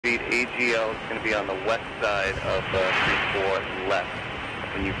tail is going to be on the west side of 34 left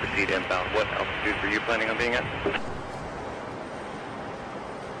when you proceed inbound. What altitude were you planning on being at?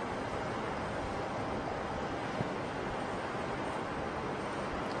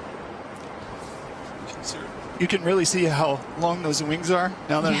 You can really see how long those wings are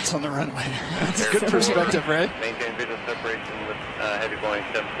now that it's on the runway. That's a good perspective, right? Maintain visual separation with heavy Boeing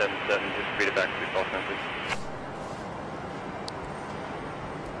 777. Just read it back to the call center.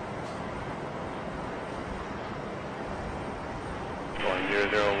 Boeing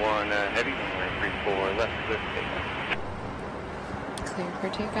 001, heavy, runway 34 left, clear for takeoff. Clear for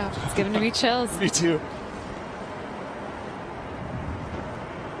takeoff. It's giving me chills. Me too.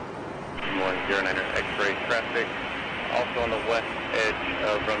 Boeing 09er X-ray traffic. Also on the west edge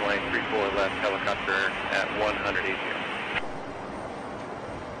of runway 34 left, helicopter at 180.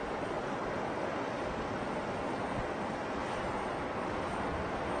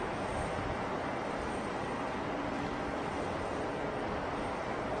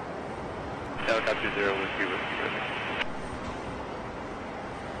 Helicopter 0 with you with you.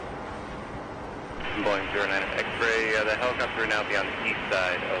 Boeing 09er X-ray, the helicopter now be on the east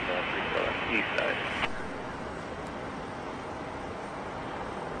side of 34 left, east side.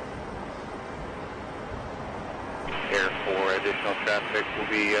 Air for additional traffic will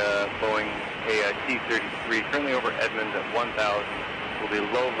be Boeing T-33, currently over Edmonds at 1,000, will be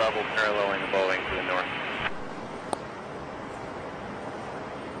low level paralleling the Boeing to the north.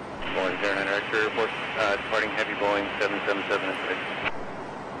 Boeing 09er X-ray reports departing heavy Boeing 777 and 6.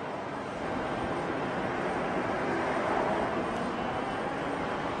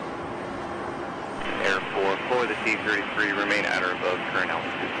 Air for the T-33, remain at or above current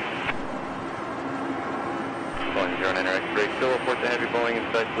altitude. Boeing 09er X-ray still reports a heavy Boeing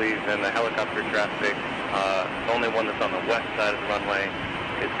inside, please, and the helicopter traffic, the only one that's on the west side of the runway,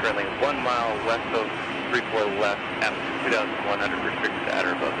 is currently 1 mile west of 34 left at 2,100, restricted to at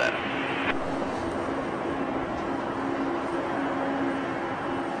or above that.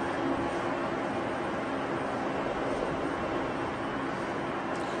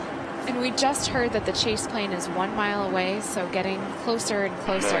 And we just heard that the chase plane is 1 mile away, so getting closer and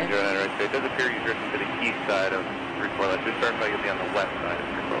closer. Boeing 09er X-ray, it does appear you're drifting to the east side of 34 left. Just verify you'll be on the west side of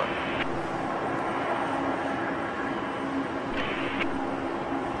 34 left.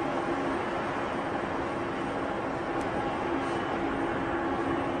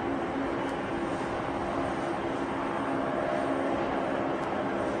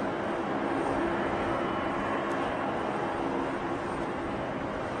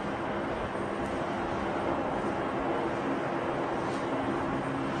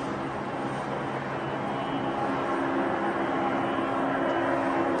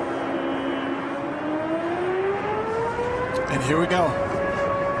 And here we go.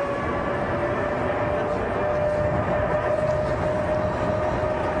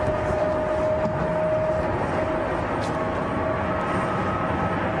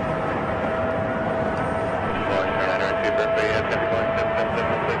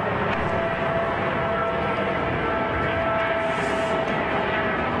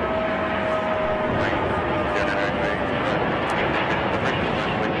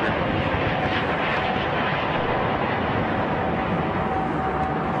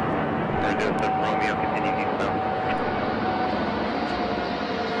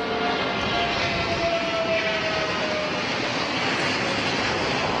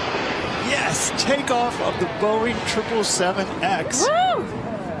 Takeoff of the Boeing 777X.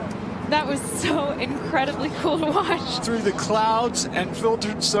 Woo! That was so incredibly cool to watch. Through the clouds and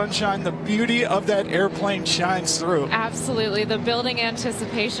filtered sunshine, the beauty of that airplane shines through. Absolutely. The building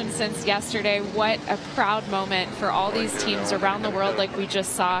anticipation since yesterday. What a proud moment for all these teams around the world like we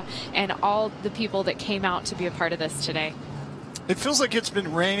just saw, and all the people that came out to be a part of this today. It feels like it's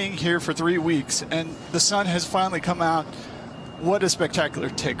been raining here for 3 weeks, and the sun has finally come out. What a spectacular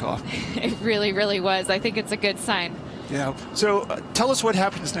takeoff. It really, really was. I think it's a good sign. Yeah. So tell us what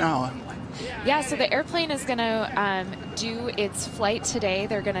happens now. Yeah, so the airplane is going to do its flight today.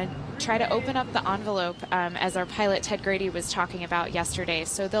 They're going to try to open up the envelope, as our pilot Ted Grady was talking about yesterday.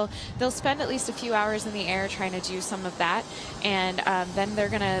 So they'll spend at least a few hours in the air trying to do some of that, and then they're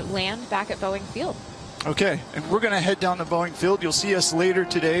going to land back at Boeing Field. Okay, and we're going to head down to Boeing Field. You'll see us later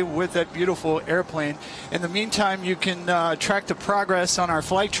today with that beautiful airplane. In the meantime, you can track the progress on our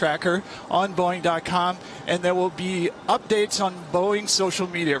flight tracker on Boeing.com, and there will be updates on Boeing social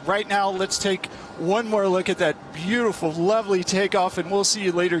media. Right now, let's take one more look at that beautiful, lovely takeoff, and we'll see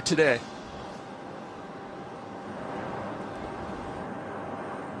you later today.